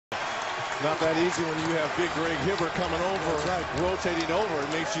Not that easy when you have big Greg Hibbert coming over, right, rotating over.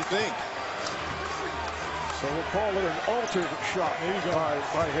 It makes you think. So we'll call it an altered shot maybe by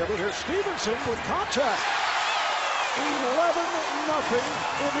Hibbert. Here's Stephenson with contact. 11-0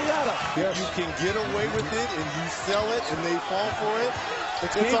 Indiana. If you can get away with it and you sell it and they fall for it,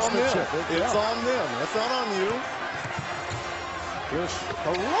 it's on them. It's on them. That's not on you. Here's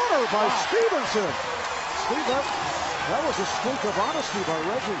a runner by Stephenson. Steve, that was a streak of honesty by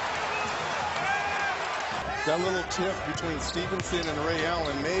Reggie. That little tip between Stephenson and Ray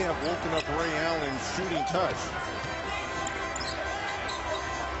Allen may have woken up Ray Allen's shooting touch.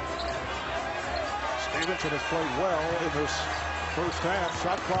 Stephenson has played well in this first half.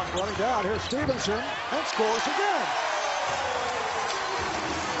 Shot clock running down. Here's Stephenson and scores again.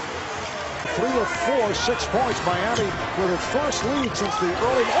 3 of 4, 6 points. Miami with its first lead since the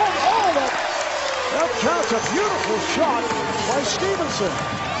early. That counts. A beautiful shot by Stephenson.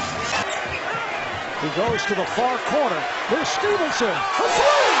 He goes to the far corner. Here's Stephenson. A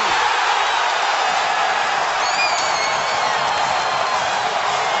three!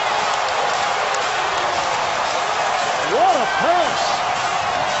 What a pass!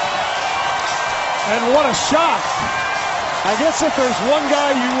 And what a shot! I guess if there's one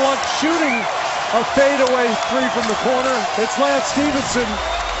guy you want shooting a fadeaway three from the corner, it's Lance Stephenson.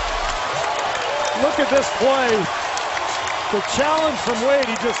 Look at this play. The challenge from Wade,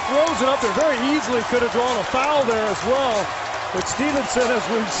 he just throws it up there very easily. Could have drawn a foul there as well. But Stephenson, as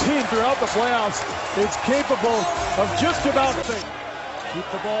we've seen throughout the playoffs, is capable of just about anything. Keep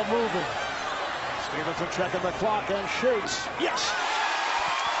the ball moving. Stephenson checking the clock and shakes. Yes!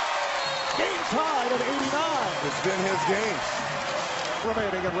 Game tied at 89. It's been his game.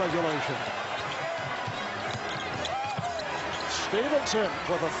 Remaining in regulation. Stephenson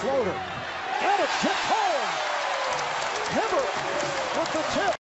with a floater. And it's tipped home. Hibbert with the tip.